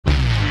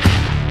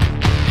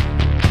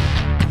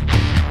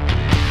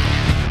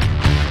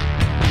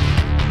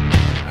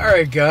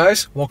Alright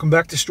guys, welcome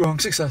back to Strong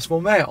Successful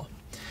Male.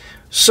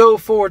 So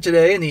for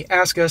today in the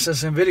Ask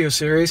SSM video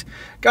series,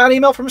 got an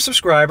email from a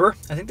subscriber.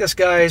 I think this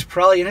guy is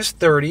probably in his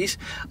 30s.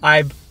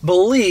 I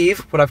believe,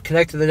 what I've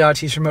connected the dots,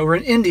 he's from over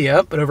in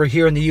India, but over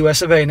here in the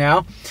US of A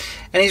now.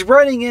 And he's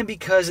writing in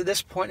because at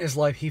this point in his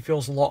life he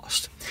feels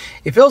lost.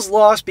 He feels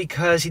lost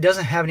because he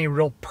doesn't have any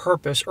real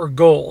purpose or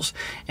goals.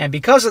 And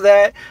because of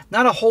that,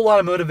 not a whole lot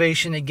of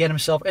motivation to get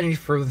himself any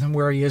further than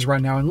where he is right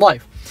now in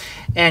life.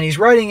 And he's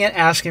writing in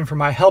asking for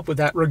my help with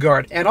that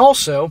regard. And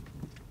also,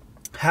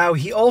 how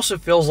he also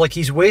feels like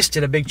he's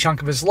wasted a big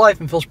chunk of his life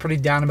and feels pretty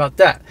down about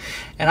that.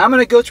 And I'm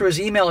going to go through his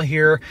email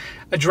here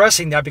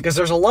addressing that, because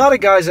there's a lot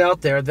of guys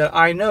out there that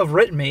I know have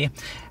written me,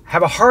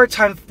 have a hard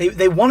time,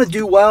 they want to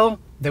do well,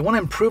 they want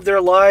to improve their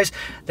lives,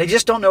 they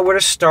just don't know where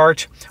to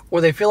start,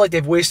 or they feel like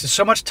they've wasted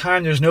so much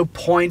time there's no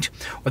point,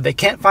 or they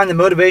can't find the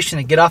motivation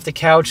to get off the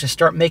couch and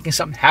start making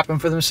something happen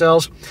for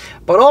themselves.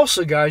 But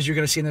also, guys, you're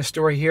going to see in this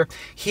story here,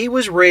 he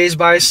was raised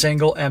by a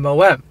single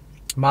MOM.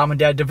 Mom and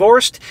dad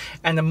divorced,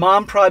 and the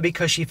mom, probably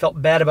because she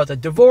felt bad about the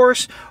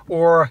divorce,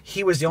 or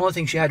he was the only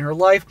thing she had in her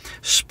life,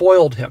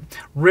 spoiled him.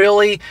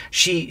 Really,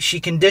 she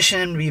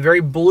conditioned him to be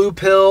very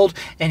blue-pilled,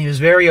 and he was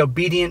a very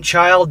obedient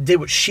child, did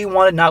what she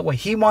wanted, not what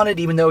he wanted,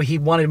 even though he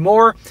wanted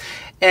more.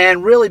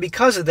 And really,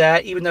 because of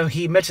that, even though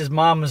he admits his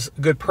mom was a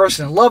good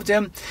person and loved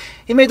him,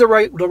 he made the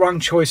wrong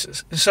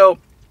choices. So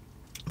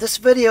this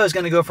video is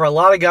going to go for a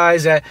lot of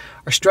guys that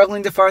are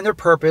struggling to find their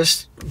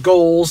purpose,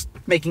 goals,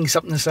 making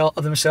something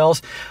of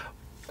themselves,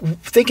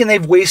 thinking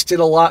they've wasted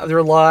a lot of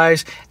their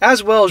lives,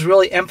 as well as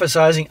really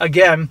emphasizing,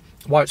 again,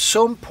 why it's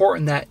so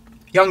important that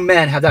young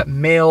men have that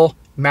male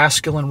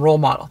masculine role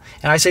model.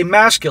 And I say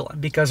masculine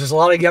because there's a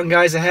lot of young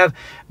guys that have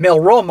male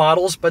role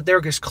models, but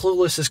they're as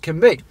clueless as can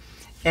be.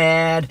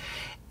 And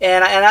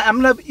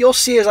you'll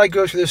see as I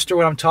go through this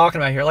story what I'm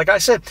talking about here. Like I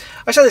said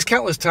this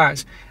countless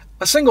times.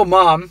 A single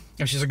mom,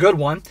 if she's a good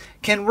one,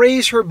 can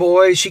raise her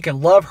boy, she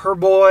can love her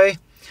boy,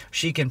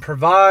 she can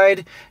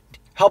provide,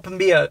 help him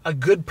be a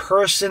good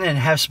person and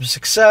have some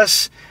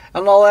success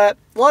and all that.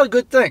 A lot of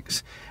good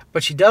things.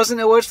 But she doesn't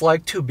know what it's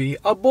like to be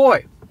a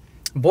boy.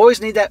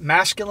 Boys need that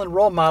masculine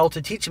role model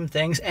to teach them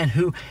things, and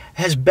who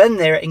has been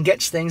there and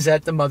gets things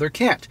that the mother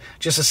can't.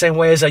 Just the same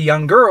way as a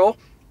young girl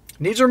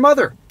needs her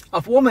mother,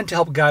 a woman, to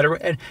help guide her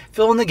and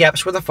fill in the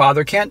gaps where the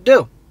father can't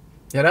do.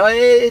 You know,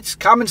 it's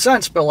common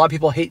sense, but a lot of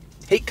people hate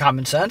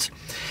common sense.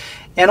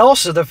 And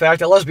also the fact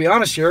that, let's be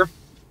honest here,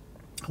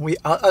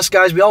 us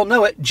guys, we all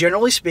know it,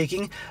 generally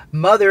speaking,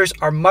 mothers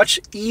are much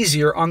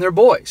easier on their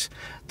boys.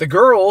 The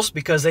girls,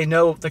 because they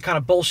know the kind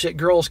of bullshit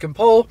girls can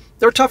pull,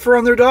 they're tougher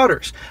on their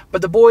daughters.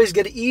 But the boys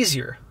get it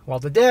easier, while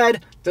the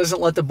dad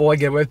doesn't let the boy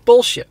get away with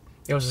bullshit.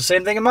 It was the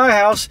same thing in my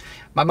house.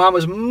 My mom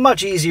was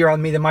much easier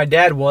on me than my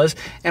dad was.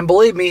 And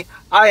believe me,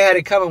 I had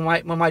it coming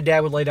when my dad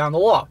would lay down the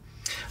law.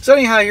 So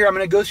anyhow, here I'm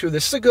going to go through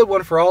this. This is a good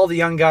one for all the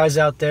young guys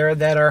out there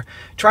that are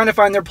trying to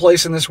find their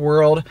place in this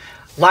world,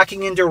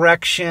 lacking in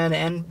direction,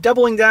 and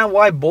doubling down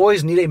why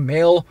boys need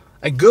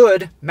a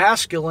good,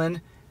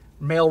 masculine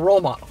male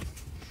role model.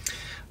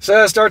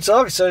 So it starts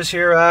off, it says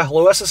here,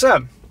 hello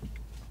SSM.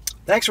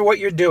 Thanks for what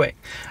you're doing.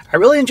 I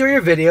really enjoy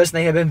your videos and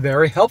they have been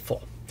very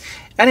helpful.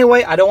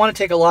 Anyway, I don't want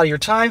to take a lot of your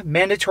time.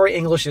 Mandatory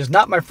English is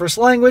not my first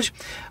language,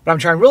 but I'm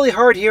trying really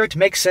hard here to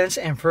make sense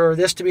and for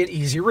this to be an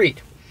easy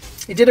read.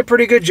 You did a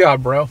pretty good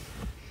job, bro.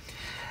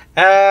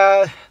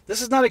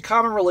 This is not a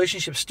common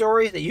relationship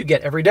story that you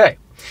get every day.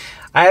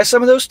 I have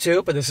some of those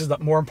too, but this is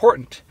more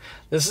important.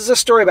 This is a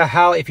story about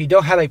how if you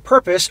don't have a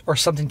purpose or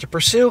something to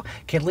pursue,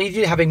 can lead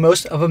you to having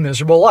most of a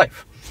miserable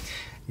life.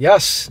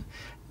 Yes,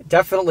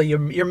 definitely,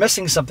 you're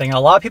missing something, and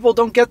a lot of people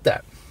don't get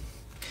that.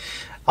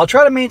 I'll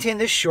try to maintain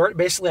this short.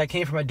 Basically, I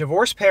came from a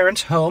divorced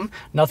parents' home,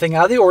 nothing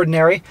out of the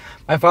ordinary.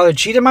 My father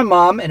cheated my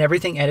mom, and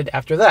everything ended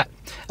after that.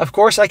 Of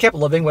course, I kept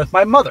living with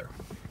my mother.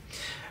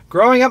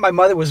 Growing up, my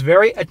mother was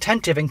very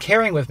attentive and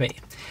caring with me.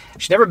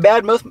 She never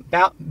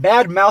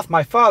badmouthed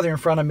my father in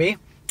front of me.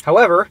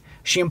 However,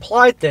 she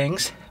implied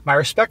things. My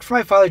respect for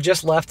my father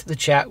just left the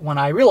chat when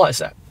I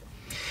realized that.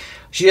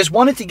 She just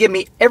wanted to give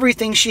me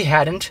everything she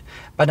hadn't,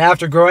 but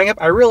after growing up,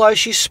 I realized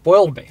she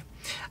spoiled me.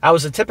 I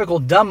was a typical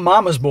dumb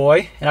mama's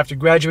boy, and after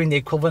graduating the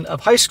equivalent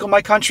of high school in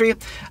my country,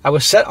 I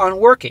was set on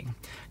working.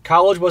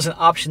 College was an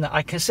option that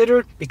I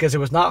considered because it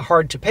was not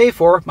hard to pay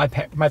for my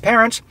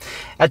parents.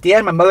 At the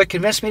end, my mother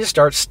convinced me to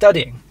start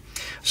studying.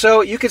 So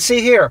you can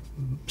see here,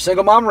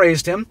 single mom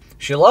raised him.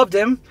 She loved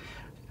him,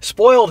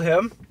 spoiled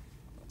him,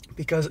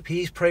 because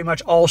he's pretty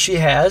much all she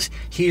has.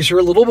 He's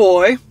her little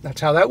boy.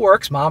 That's how that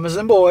works, mamas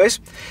and boys.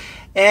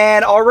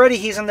 And already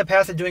he's on the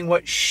path of doing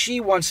what she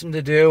wants him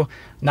to do,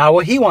 not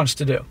what he wants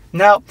to do.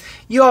 Now,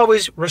 you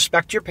always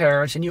respect your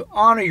parents and you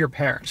honor your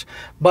parents.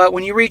 But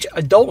when you reach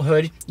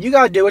adulthood, you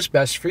got to do what's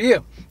best for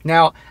you.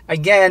 Now,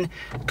 again,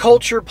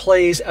 culture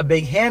plays a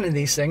big hand in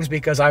these things,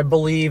 because I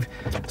believe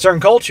certain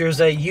cultures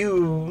that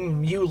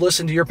you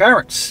listen to your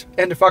parents.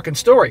 End of fucking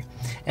story.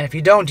 And if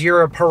you don't,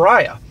 you're a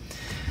pariah.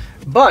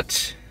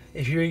 But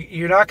if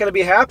you're not going to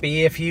be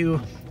happy if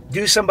you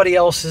do somebody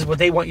else's what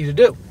they want you to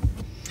do.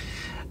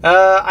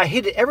 I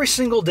hated every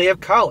single day of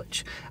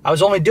college. I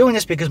was only doing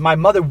this because my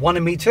mother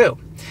wanted me to.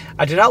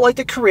 I did not like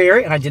the career,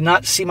 and I did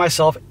not see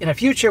myself in a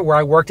future where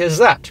I worked as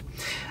that.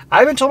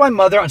 I even told my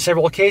mother on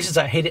several occasions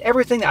I hated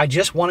everything, that I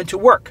just wanted to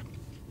work.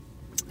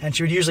 And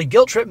she would usually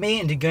guilt trip me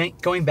into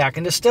going back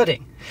into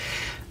studying.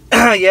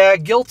 Yeah,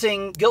 guilt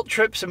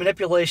trips and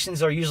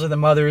manipulations are usually the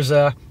mother's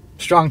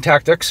strong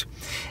tactics.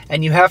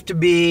 And you have to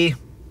be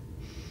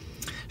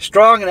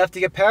strong enough to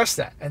get past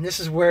that. And this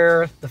is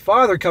where the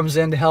father comes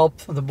in to help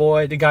the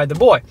boy, to guide the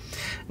boy.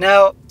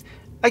 Now,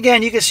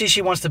 again, you can see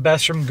she wants the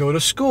best for him. Go to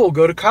school,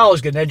 go to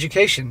college, get an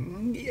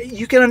education.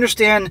 You can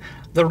understand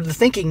the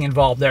thinking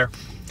involved there.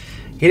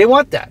 He didn't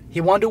want that.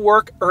 He wanted to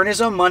work, earn his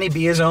own money,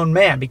 be his own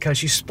man, because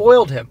she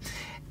spoiled him.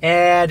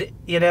 And,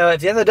 you know, at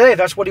the end of the day, if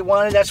that's what he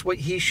wanted, that's what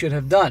he should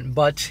have done.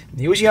 But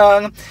he was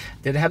young,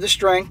 didn't have the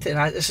strength,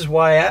 and this is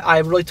why I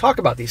really talk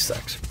about these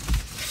things.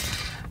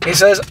 He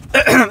says,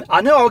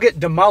 I know I'll get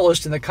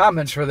demolished in the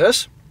comments for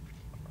this.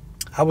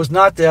 I was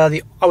not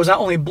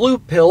only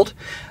blue-pilled,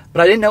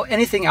 but I didn't know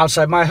anything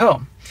outside my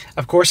home.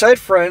 Of course I had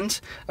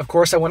friends, of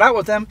course I went out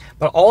with them,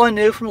 but all I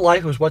knew from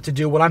life was what to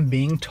do, what I'm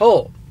being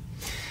told.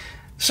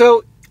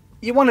 So,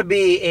 you want to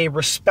be a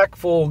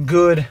respectful,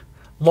 good,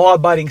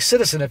 law-abiding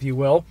citizen, if you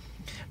will,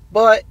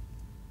 but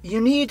you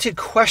need to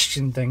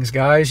question things,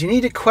 guys. You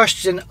need to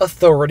question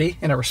authority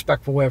in a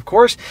respectful way, of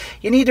course.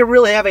 You need to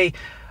really have a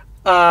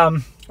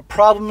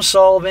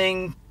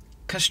problem-solving,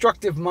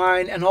 constructive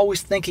mind, and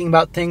always thinking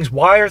about things.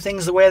 Why are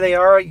things the way they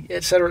are,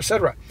 etc.,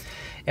 etc.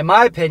 In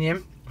my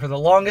opinion, for the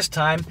longest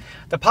time,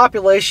 the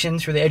population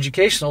through the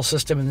educational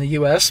system in the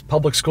U.S.,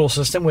 public school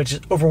system, which is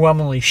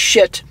overwhelmingly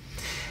shit,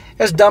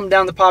 has dumbed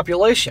down the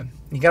population.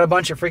 You got a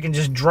bunch of freaking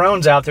just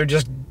drones out there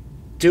just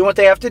doing what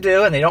they have to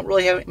do, and they don't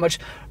really have much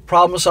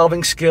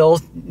problem-solving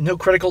skills, no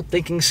critical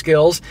thinking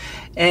skills,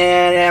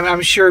 and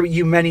I'm sure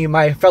many of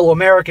my fellow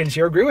Americans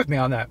here agree with me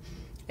on that.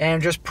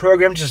 And just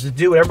programmed just to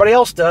do what everybody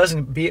else does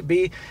and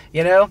be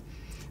you know,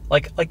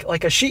 like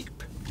a sheep.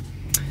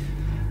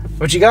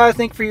 But you gotta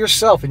think for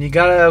yourself, and you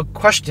gotta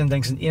question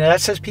things, and you know that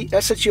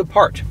sets you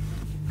apart.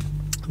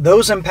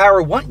 Those in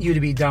power want you to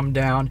be dumbed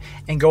down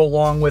and go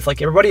along with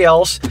like everybody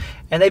else,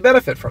 and they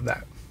benefit from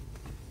that.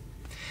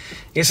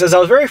 He says, I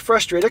was very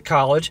frustrated at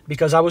college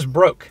because I was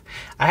broke.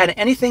 I hadn't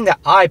anything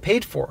that I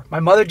paid for. My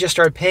mother just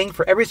started paying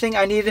for everything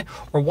I needed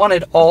or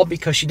wanted, all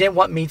because she didn't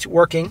want me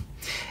working.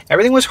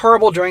 Everything was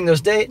horrible during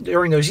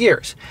those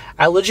years.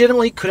 I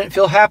legitimately couldn't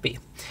feel happy.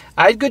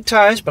 I had good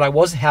times, but I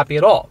wasn't happy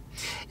at all.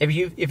 If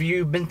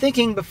you've been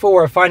thinking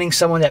before of finding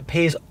someone that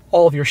pays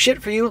all of your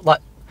shit for you,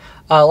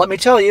 let me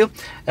tell you,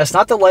 that's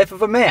not the life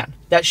of a man.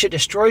 That shit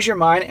destroys your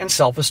mind and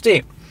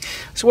self-esteem.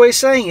 So what he's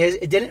saying is,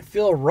 it didn't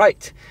feel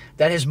right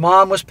that his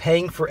mom was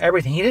paying for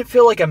everything. He didn't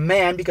feel like a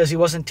man because he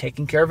wasn't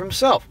taking care of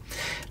himself.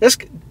 This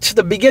to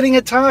the beginning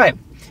of time,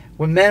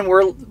 when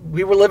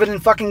we were living in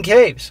fucking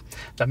caves.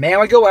 The man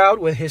would go out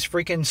with his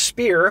freaking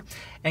spear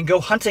and go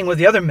hunting with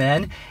the other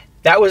men.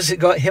 That was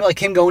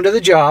him going to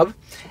the job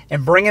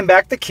and bringing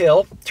back the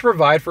kill to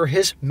provide for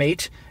his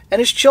mate and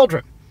his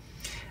children.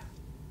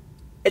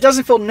 It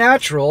doesn't feel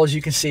natural, as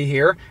you can see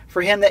here,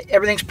 for him that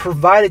everything's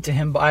provided to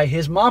him by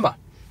his mama.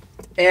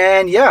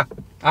 And yeah,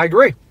 I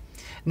agree.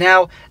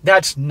 Now,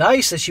 that's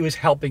nice that she was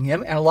helping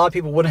him, and a lot of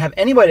people wouldn't have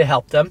anybody to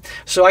help them,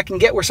 so I can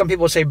get where some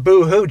people would say,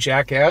 boo-hoo,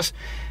 jackass,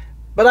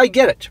 but I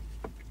get it.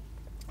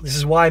 This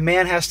is why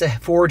man has to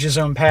forge his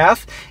own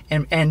path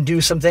and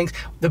do some things.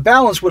 The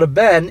balance would have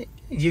been,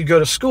 you go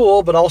to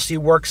school, but also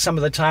you work some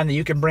of the time that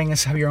you can bring and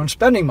have your own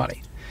spending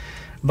money.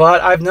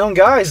 But I've known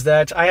guys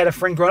that, I had a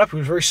friend growing up who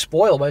was very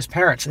spoiled by his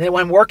parents, and they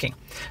went working.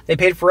 They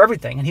paid for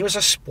everything, and he was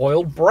a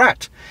spoiled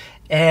brat.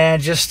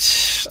 And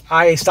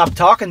I stopped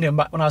talking to him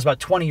when I was about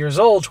 20 years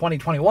old,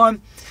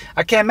 21.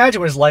 I can't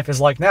imagine what his life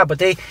is like now, but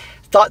they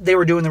thought they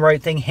were doing the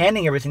right thing,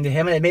 handing everything to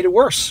him, and it made it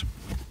worse.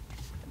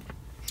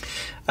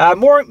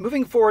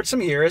 Moving forward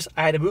some years,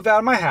 I had to move out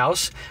of my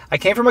house. I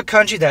came from a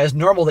country that is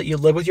normal that you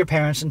live with your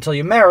parents until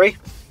you marry.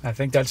 I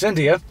think that's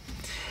India.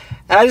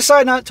 And I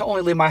decided not to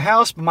only leave my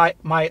house, but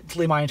to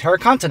leave my entire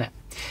continent.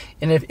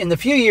 And in the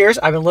few years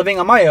I've been living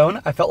on my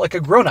own, I felt like a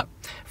grown-up.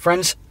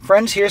 Friends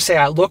here say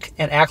I look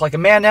and act like a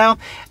man now,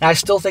 and I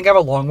still think I have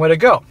a long way to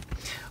go.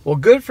 Well,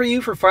 good for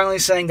you for finally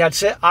saying,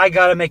 that's it, I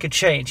got to make a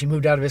change. He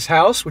moved out of his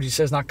house, which he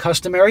says is not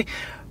customary,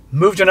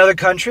 moved to another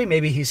country,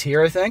 maybe he's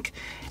here, I think,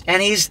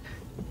 and he's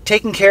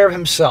taking care of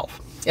himself.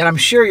 And I'm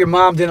sure your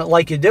mom didn't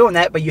like you doing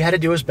that, but you had to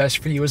do what's best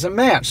for you as a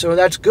man, so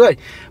that's good.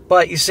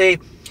 But you see,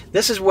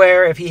 this is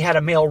where if he had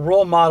a male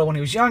role model when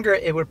he was younger,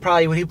 he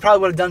probably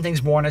would have done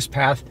things more on his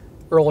path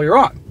earlier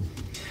on.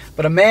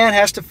 But a man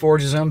has to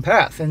forge his own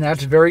path, and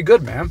that's very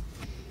good, man.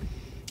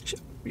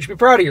 You should be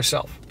proud of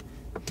yourself.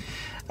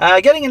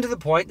 Getting into the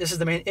point, this is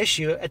the main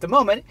issue at the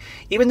moment.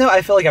 Even though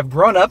I feel like I've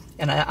grown up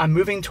and I'm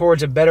moving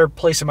towards a better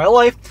place in my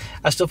life,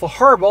 I still feel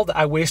horrible that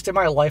I wasted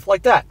my life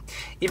like that.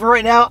 Even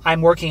right now,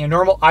 I'm working a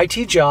normal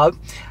IT job,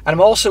 and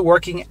I'm also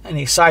working in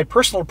a side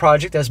personal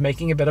project that's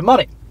making a bit of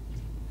money.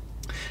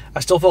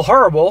 I still feel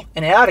horrible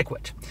and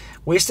inadequate.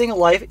 Wasting a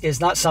life is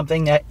not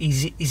something that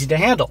easy to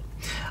handle.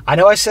 I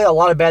know I said a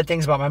lot of bad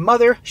things about my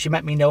mother. She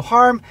meant me no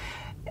harm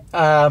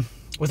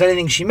with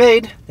anything she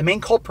made. The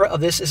main culprit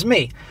of this is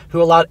me,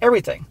 who allowed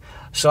everything.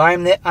 So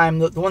I'm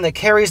the one that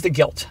carries the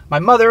guilt. My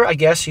mother, I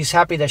guess, she's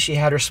happy that she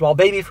had her small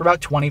baby for about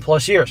 20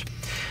 plus years.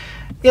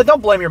 Yeah,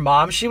 don't blame your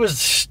mom. She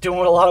was doing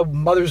what a lot of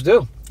mothers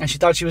do. And she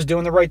thought she was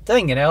doing the right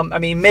thing, you know. I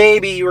mean,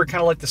 maybe you were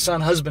kind of like the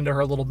son husband to her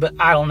a little bit.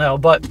 I don't know,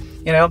 but,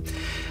 you know.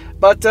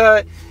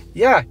 But,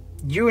 yeah,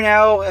 you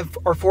now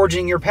are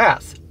forging your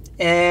path.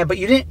 But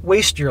you didn't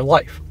waste your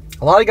life.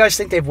 A lot of guys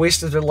think they've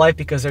wasted their life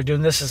because they're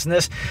doing this and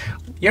this.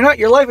 You're not.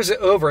 Your life isn't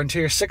over until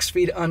you're 6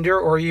 feet under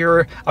or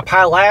you're a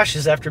pile of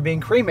ashes after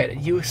being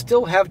cremated. You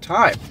still have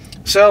time.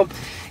 So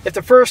if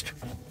the first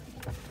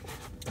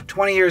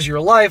 20 years of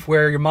your life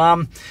where your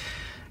mom,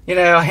 you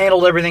know,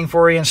 handled everything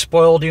for you and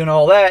spoiled you and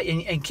all that,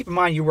 and keep in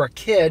mind you were a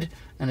kid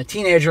and a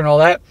teenager and all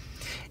that,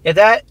 if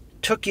that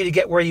took you to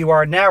get where you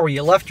are now, where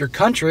you left your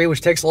country,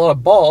 which takes a lot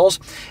of balls,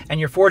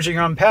 and you're forging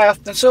your own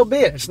path, then so be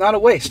it. It's not a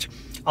waste.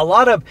 A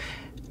lot of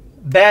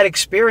bad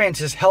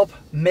experiences help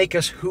make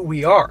us who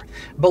we are.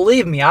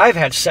 Believe me, I've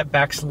had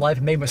setbacks in life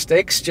and made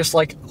mistakes, just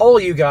like all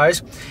you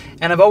guys,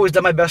 and I've always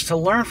done my best to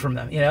learn from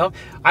them. You know,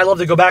 I love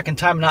to go back in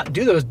time and not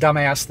do those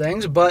dumbass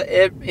things, but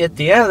at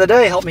the end of the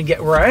day, helped me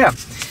get where I am.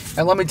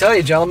 And let me tell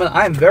you, gentlemen,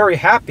 I'm very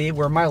happy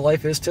where my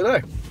life is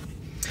today.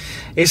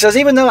 He says,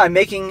 even though I'm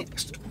making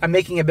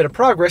a bit of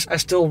progress, I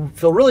still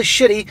feel really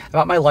shitty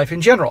about my life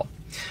in general.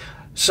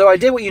 So I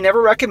did what you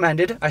never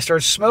recommended. I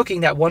started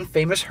smoking that one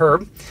famous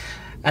herb,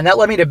 and that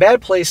led me to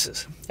bad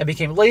places. I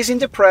became lazy and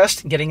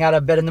depressed. Getting out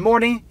of bed in the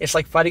morning, it's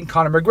like fighting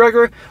Conor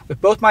McGregor with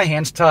both my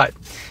hands tied.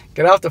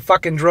 Get off the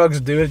fucking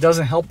drugs, dude. It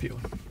doesn't help you.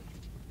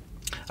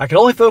 I could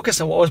only focus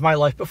on what was my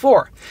life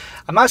before.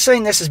 I'm not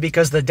saying this is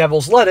because the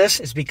devil's lettuce.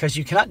 It's because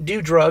you cannot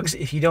do drugs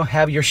if you don't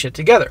have your shit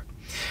together.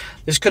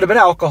 This could have been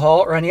alcohol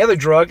or any other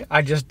drug.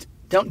 I just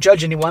don't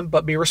judge anyone,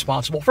 but be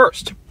responsible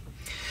first.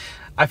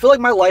 I feel like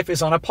my life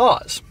is on a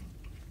pause.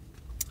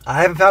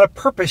 I haven't found a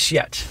purpose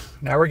yet.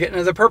 Now we're getting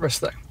into the purpose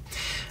thing.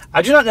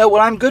 I do not know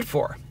what I'm good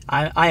for.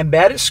 I am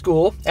bad at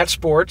school, at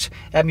sports,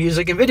 at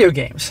music, and video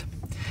games.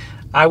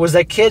 I was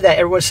that kid that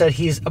everyone said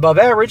he's above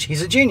average,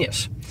 he's a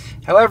genius.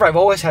 However, I've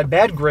always had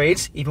bad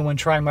grades, even when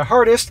trying my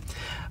hardest.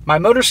 My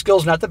motor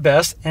skills are not the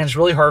best, and it's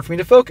really hard for me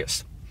to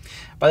focus.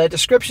 By that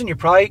description, you're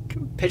probably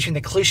picturing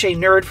the cliche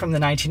nerd from the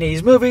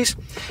 1980s movies.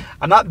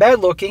 I'm not bad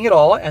looking at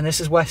all, and this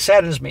is what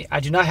saddens me. I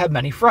do not have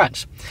many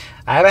friends.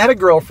 I haven't had a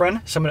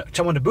girlfriend,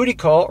 someone to booty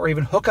call, or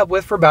even hook up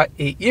with for about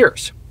 8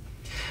 years.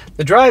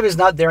 The drive is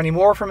not there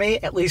anymore for me,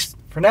 at least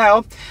for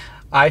now.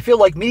 I feel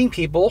like meeting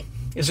people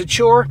is a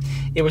chore.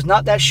 It was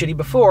not that shitty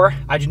before.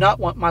 I do not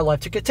want my life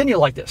to continue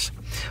like this.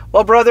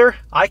 Well, brother,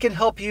 I can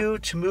help you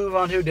to move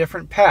on to a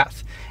different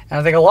path. And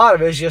I think a lot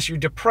of it is just you're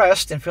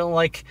depressed and feeling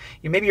like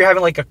maybe you're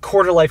having like a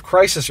quarter life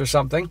crisis or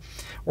something,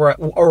 or a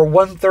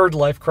 1/3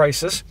 life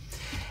crisis.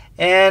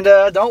 And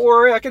don't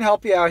worry, I can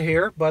help you out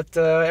here. But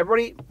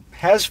everybody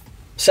has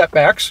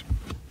setbacks.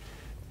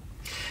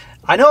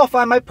 I know I'll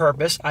find my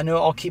purpose. I know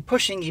I'll keep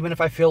pushing even if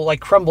I feel like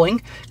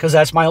crumbling, because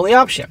that's my only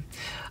option.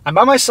 I'm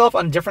by myself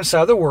on a different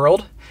side of the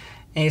world.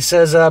 And he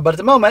says, but at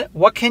the moment,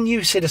 what can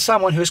you say to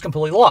someone who's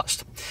completely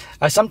lost?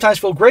 I sometimes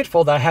feel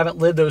grateful that I haven't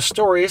lived those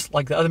stories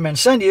like the other men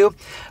send you,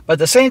 but at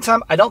the same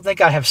time, I don't think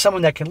I have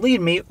someone that can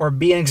lead me or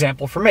be an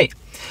example for me.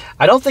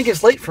 I don't think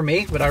it's late for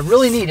me, but I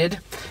really needed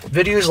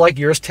videos like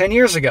yours 10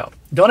 years ago.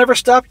 Don't ever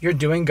stop. You're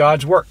doing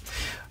God's work.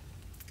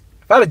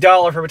 If I had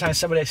 $1 for every time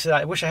somebody said,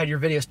 I wish I had your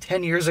videos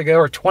 10 years ago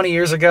or 20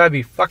 years ago, I'd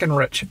be fucking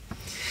rich.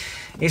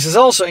 He says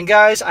also, and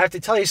guys, I have to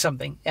tell you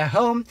something. At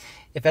home,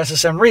 if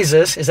SSM reads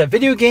this, is that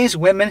video games,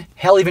 women,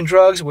 hell, even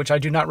drugs, which I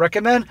do not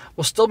recommend,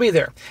 will still be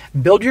there.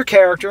 Build your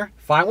character,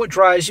 find what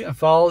drives you, and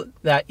follow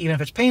that even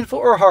if it's painful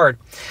or hard.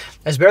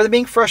 That's better than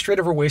being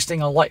frustrated over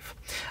wasting a life.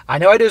 I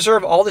know I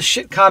deserve all the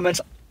shit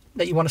comments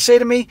that you want to say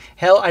to me.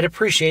 Hell, I'd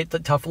appreciate the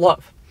tough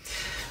love.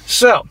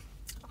 So,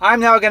 I'm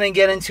now going to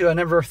get into a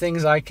number of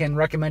things I can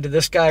recommend to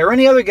this guy or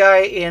any other guy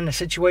in a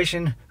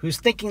situation who's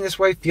thinking this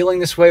way, feeling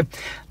this way,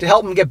 to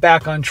help him get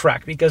back on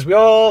track. Because we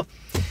all,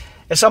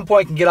 at some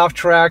point, can get off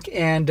track,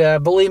 and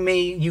believe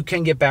me, you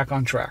can get back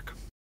on track.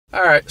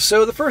 All right,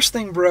 so the first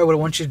thing, bro, what I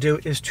want you to do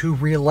is to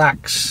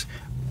relax.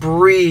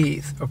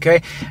 Breathe,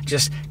 okay?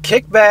 Just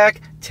kick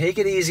back, take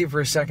it easy for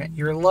a second.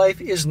 Your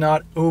life is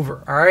not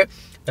over, all right?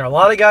 There are a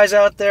lot of guys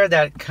out there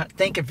that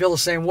think and feel the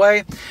same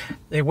way.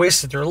 They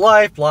wasted their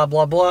life, blah,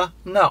 blah, blah.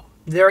 No,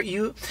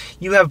 you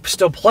have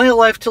still plenty of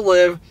life to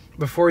live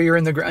before you're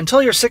in the ground.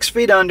 Until you're 6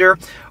 feet under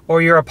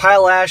or you're a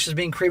pile of ashes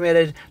being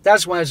cremated,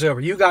 that's when it's over.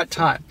 You got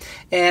time.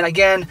 And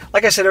again,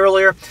 like I said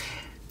earlier,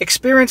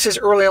 experiences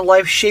early in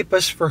life shape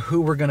us for who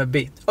we're going to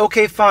be.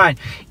 Okay, fine.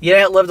 You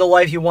didn't live the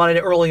life you wanted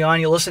early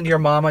on. You listened to your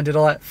mama and did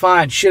all that.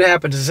 Fine. Shit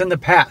happens. It's in the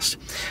past.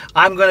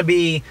 I'm going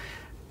to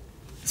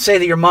say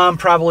that your mom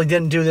probably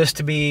didn't do this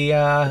to be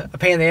a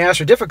pain in the ass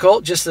or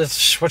difficult. Just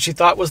that's what she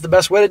thought was the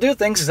best way to do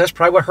things. That's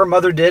probably what her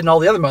mother did and all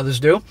the other mothers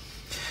do.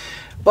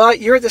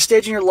 But you're at the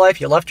stage in your life,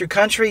 you left your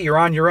country, you're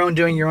on your own,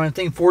 doing your own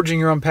thing, forging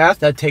your own path.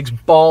 That takes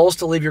balls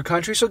to leave your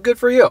country, so good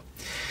for you.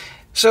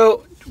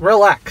 So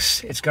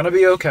relax. It's going to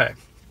be okay.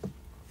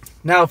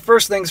 Now,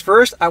 first things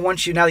first, I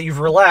want you, now that you've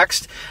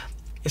relaxed,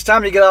 it's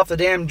time to get off the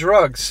damn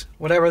drugs,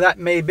 whatever that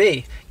may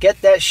be. Get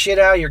that shit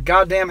out of your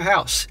goddamn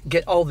house.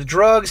 Get all the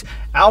drugs,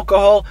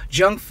 alcohol,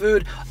 junk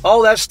food,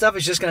 all that stuff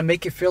is just going to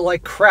make you feel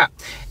like crap.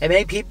 And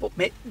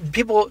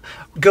people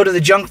go to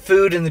the junk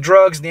food and the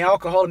drugs and the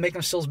alcohol to make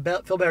themselves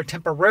feel better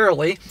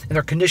temporarily, and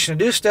they're conditioned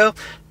to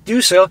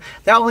do so.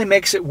 That only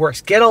makes it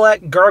worse. Get all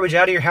that garbage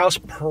out of your house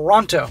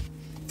pronto.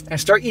 And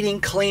start eating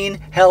clean,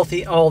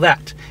 healthy, all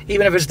that,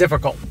 even if it's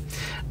difficult.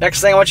 Next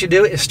thing I want you to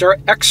do is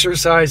start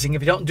exercising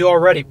if you don't do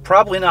already.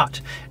 Probably not.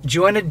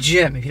 Join a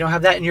gym. If you don't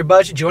have that in your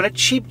budget, join a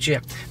cheap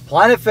gym.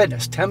 Planet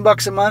Fitness, 10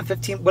 bucks a month,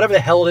 15, whatever the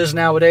hell it is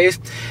nowadays.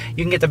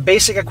 You can get the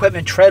basic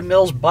equipment,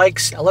 treadmills,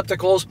 bikes,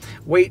 ellipticals,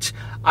 weights.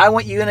 I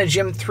want you in a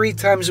gym 3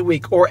 times a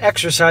week, or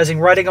exercising,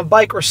 riding a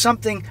bike, or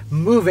something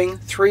moving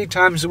 3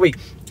 times a week.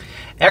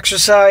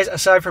 Exercise,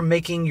 aside from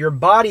making your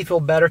body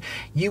feel better,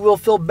 you will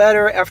feel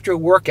better after a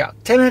workout.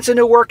 10 minutes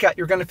into a workout,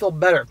 you're going to feel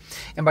better.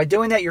 And by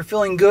doing that, you're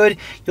feeling good.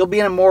 You'll be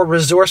in a more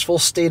resourceful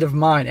state of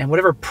mind. And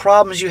whatever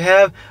problems you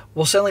have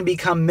will suddenly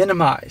become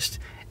minimized.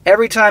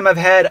 Every time I've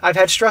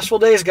had stressful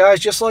days,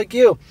 guys, just like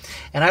you.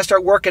 And I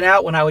start working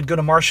out when I would go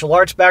to martial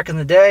arts back in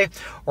the day,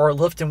 or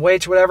lifting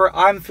weights, or whatever.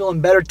 I'm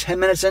feeling better 10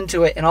 minutes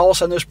into it, and all of a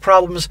sudden those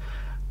problems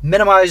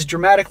minimize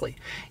dramatically.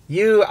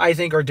 You, I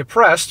think, are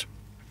depressed.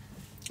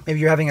 Maybe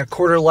you're having a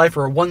quarter life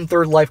or a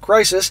 1/3 life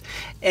crisis,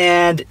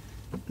 and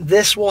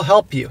this will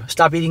help you.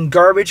 Stop eating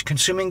garbage,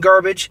 consuming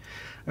garbage.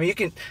 I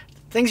mean,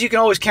 things you can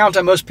always count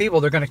on most people.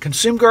 They're going to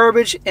consume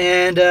garbage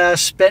and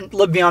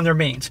live beyond their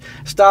means.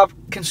 Stop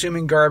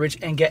consuming garbage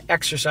and get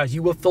exercise.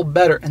 You will feel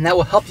better, and that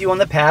will help you on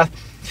the path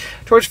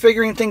towards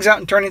figuring things out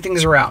and turning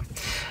things around.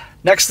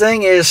 Next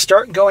thing is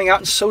start going out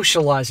and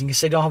socializing. You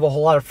say don't have a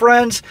whole lot of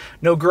friends,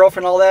 no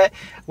girlfriend, all that.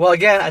 Well,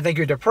 again, I think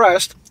you're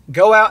depressed.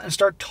 Go out and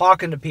start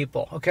talking to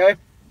people, okay?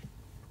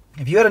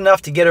 If you had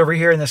enough to get over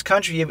here in this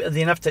country, you have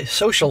enough to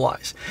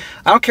socialize.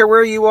 I don't care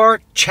where you are,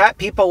 chat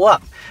people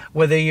up.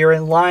 Whether you're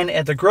in line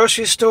at the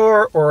grocery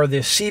store or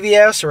the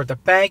CVS or at the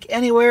bank,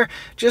 anywhere,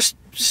 just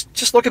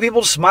look at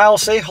people, smile,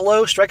 say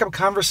hello, strike up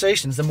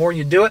conversations. The more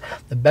you do it,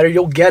 the better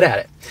you'll get at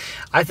it.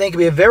 I think it'd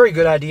be a very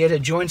good idea to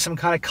join some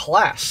kind of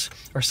class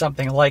or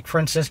something like, for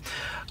instance,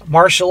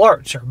 martial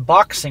arts or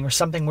boxing or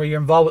something where you're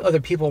involved with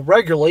other people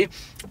regularly.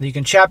 You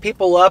can chat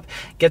people up,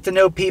 get to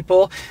know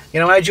people. You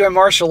know, when I joined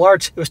martial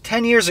arts, it was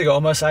 10 years ago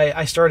almost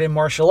I started in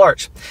martial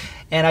arts.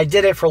 And I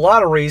did it for a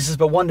lot of reasons,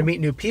 but one, to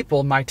meet new people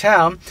in my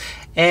town.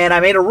 And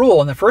I made a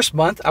rule. In the first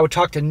month, I would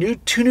talk to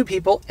 2 new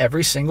people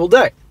every single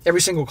day,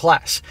 every single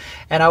class.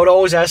 And I would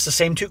always ask the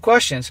same 2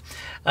 questions.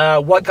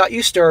 What got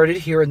you started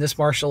here in this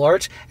martial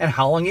arts, and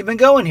how long you've been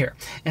going here?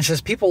 And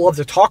since people love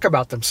to talk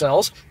about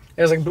themselves,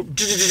 it was like,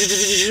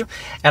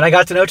 and I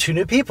got to know 2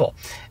 new people.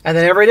 And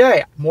then every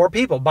day, more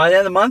people. By the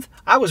end of the month,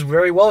 I was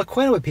very well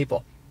acquainted with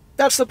people.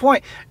 That's the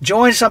point.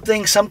 Join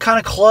something, some kind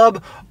of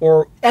club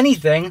or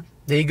anything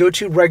that you go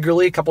to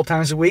regularly a couple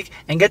times a week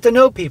and get to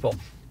know people.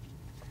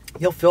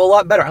 You'll feel a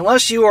lot better.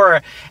 Unless you are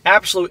an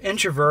absolute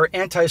introvert,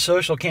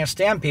 antisocial, can't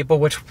stand people,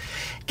 which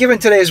given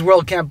today's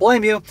world, can't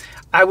blame you,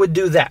 I would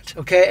do that,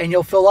 okay? And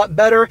you'll feel a lot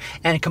better.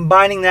 And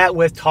combining that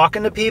with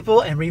talking to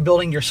people and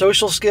rebuilding your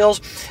social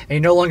skills, and you're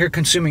no longer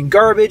consuming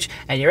garbage,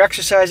 and you're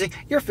exercising,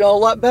 you're feeling a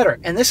lot better.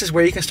 And this is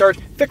where you can start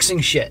fixing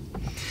shit.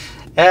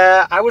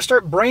 I would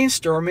start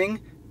brainstorming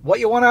what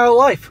you want out of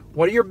life.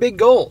 What are your big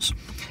goals?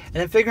 And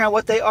then figuring out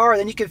what they are,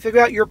 then you can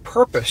figure out your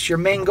purpose, your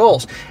main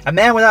goals. A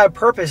man without a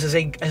purpose is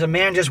a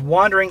man just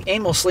wandering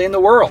aimlessly in the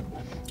world,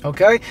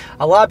 okay?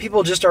 A lot of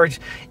people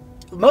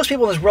most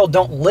people in this world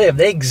don't live,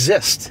 they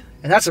exist,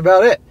 and that's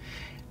about it.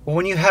 But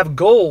when you have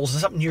goals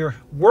and something you're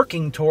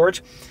working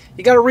towards,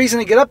 you got a reason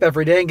to get up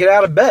every day and get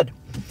out of bed,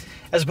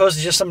 as opposed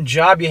to just some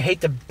job you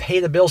hate to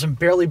pay the bills and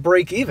barely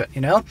break even, you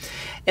know?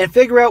 And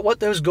figure out what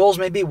those goals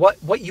may be,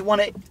 what you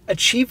want to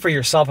achieve for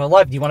yourself in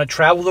life. Do you want to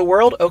travel the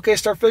world? Okay,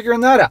 start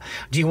figuring that out.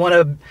 Do you want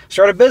to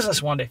start a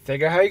business one day?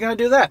 Figure out how you're going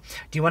to do that.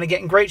 Do you want to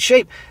get in great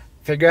shape?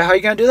 Figure out how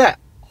you're going to do that.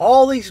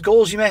 All these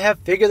goals you may have,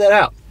 figure that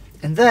out.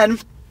 And then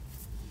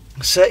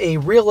set a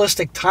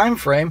realistic time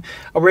frame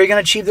of where you're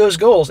going to achieve those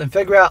goals, and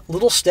figure out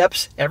little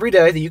steps every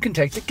day that you can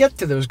take to get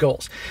to those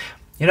goals.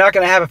 You're not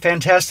going to have a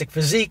fantastic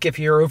physique if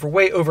you're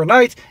overweight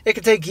overnight. It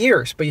could take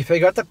years, but you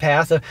figure out the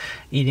path of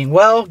eating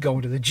well,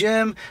 going to the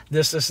gym,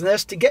 this, and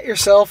this, to get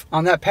yourself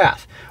on that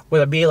path.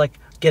 Whether it be like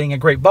getting a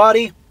great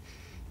body,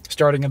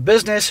 starting a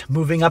business,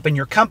 moving up in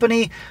your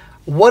company,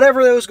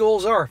 whatever those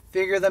goals are,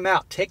 figure them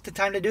out. Take the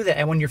time to do that.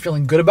 And when you're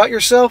feeling good about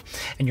yourself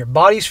and your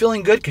body's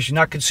feeling good because you're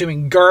not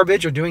consuming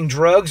garbage or doing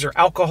drugs or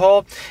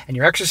alcohol, and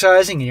you're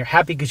exercising and you're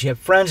happy because you have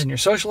friends and you're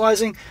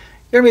socializing,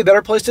 you're going to be a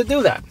better place to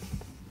do that.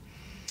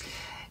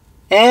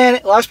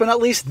 And last but not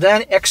least,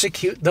 then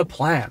execute the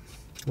plan.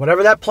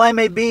 Whatever that plan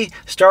may be,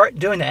 start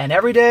doing that. And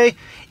every day,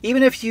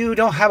 even if you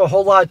don't have a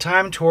whole lot of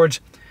time towards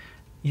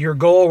your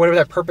goal, whatever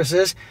that purpose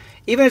is,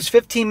 Even if it's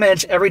 15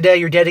 minutes every day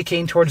you're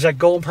dedicating towards that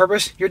goal and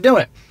purpose, you're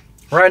doing it.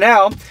 Right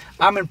now,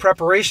 I'm in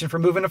preparation for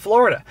moving to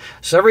Florida.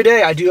 So every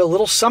day I do a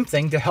little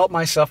something to help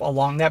myself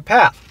along that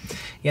path.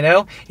 You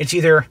know, it's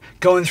either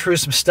going through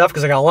some stuff,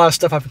 because I got a lot of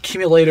stuff I've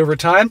accumulated over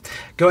time,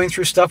 going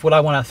through stuff what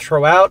I want to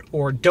throw out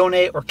or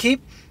donate or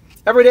keep.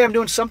 Every day I'm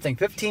doing something,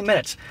 15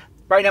 minutes.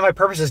 Right now my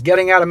purpose is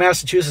getting out of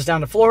Massachusetts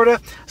down to Florida.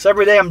 So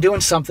every day I'm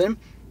doing something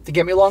to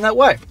get me along that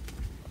way.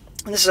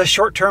 And this is a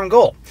short-term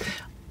goal.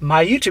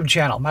 My YouTube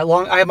channel,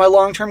 I have my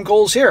long-term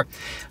goals here.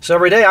 So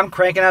every day I'm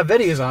cranking out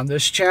videos on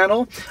this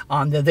channel,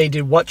 on the They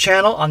Did What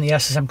channel, on the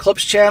SSM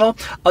Clips channel,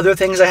 other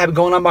things I have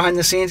going on behind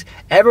the scenes.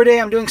 Every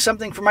day I'm doing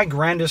something for my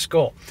grandest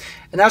goal.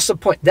 And that's the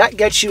point. That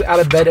gets you out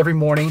of bed every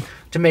morning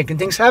to making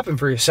things happen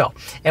for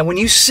yourself. And when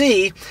you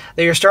see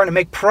that you're starting to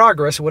make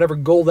progress, whatever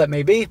goal that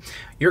may be,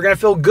 you're going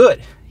to feel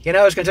good. You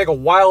know, it's going to take a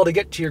while to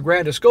get to your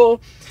grandest goal,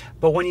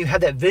 but when you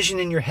have that vision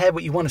in your head,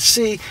 what you want to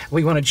see, what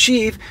you want to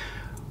achieve,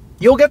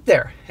 you'll get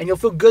there, and you'll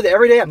feel good that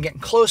every day I'm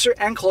getting closer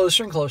and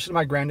closer and closer to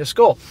my grandest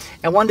goal.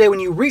 And one day when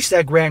you reach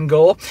that grand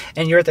goal,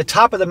 and you're at the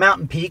top of the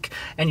mountain peak,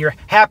 and you're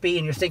happy,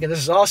 and you're thinking, this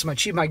is awesome, I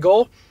achieved my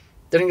goal,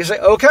 then you can say,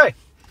 okay,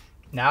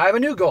 now I have a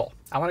new goal.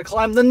 I want to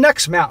climb the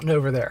next mountain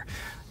over there.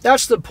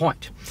 That's the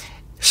point.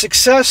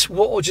 Success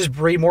will just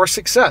breed more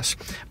success,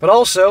 but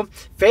also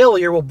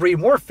failure will breed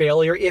more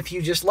failure if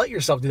you just let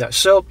yourself do that.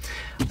 So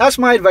that's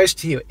my advice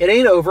to you. It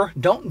ain't over.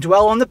 Don't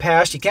dwell on the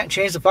past. You can't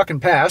change the fucking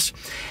past.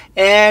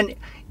 And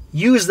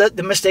use the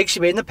mistakes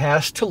you made in the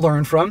past to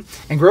learn from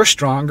and grow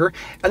stronger.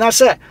 And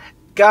that's it.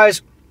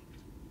 Guys,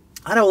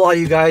 I know a lot of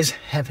you guys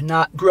have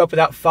not grew up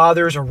without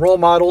fathers or role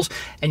models,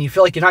 and you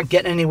feel like you're not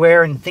getting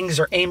anywhere and things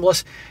are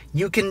aimless.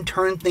 You can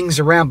turn things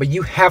around, but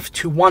you have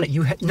to want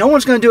it. No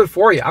one's going to do it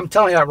for you. I'm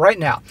telling you that right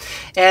now.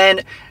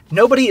 And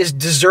nobody is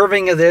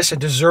deserving of this or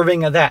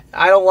deserving of that.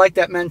 I don't like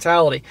that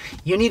mentality.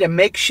 You need to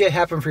make shit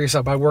happen for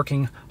yourself by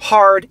working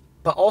hard,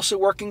 but also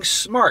working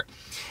smart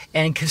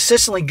and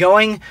consistently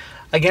going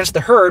against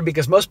the herd,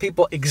 because most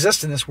people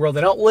exist in this world.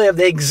 They don't live,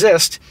 they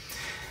exist.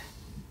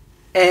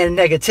 And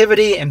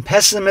negativity and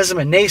pessimism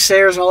and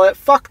naysayers and all that,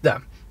 fuck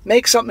them.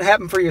 Make something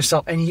happen for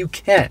yourself, and you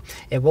can.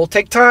 It will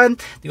take time.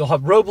 You'll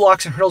have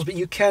roadblocks and hurdles, but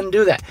you can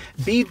do that.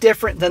 Be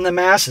different than the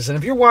masses. And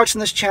if you're watching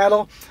this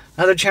channel,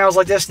 other channels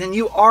like this, then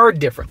you are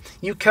different.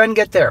 You can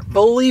get there.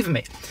 Believe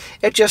me.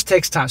 It just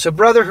takes time. So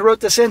brother who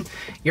wrote this in,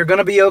 you're going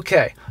to be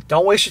okay.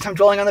 Don't waste your time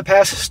dwelling on the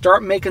past.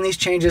 Start making these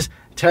changes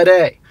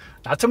today.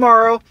 Not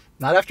tomorrow,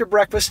 not after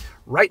breakfast,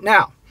 right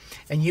now.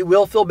 And you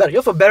will feel better.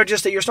 You'll feel better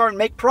just that you're starting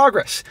to make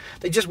progress.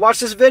 They just watch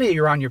this video,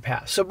 you're on your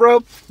path. So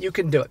bro, you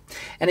can do it.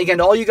 And again,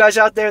 to all you guys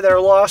out there that are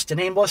lost and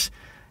aimless,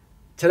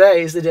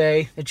 today is the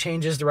day that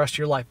changes the rest of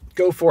your life.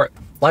 Go for it.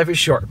 Life is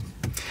short.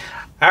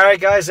 All right,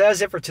 guys,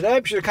 that's it for today.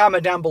 Be sure to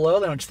comment down below.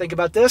 Let me know what you think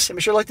about this. And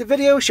be sure to like the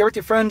video, share with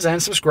your friends,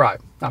 and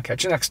subscribe. I'll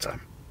catch you next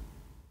time.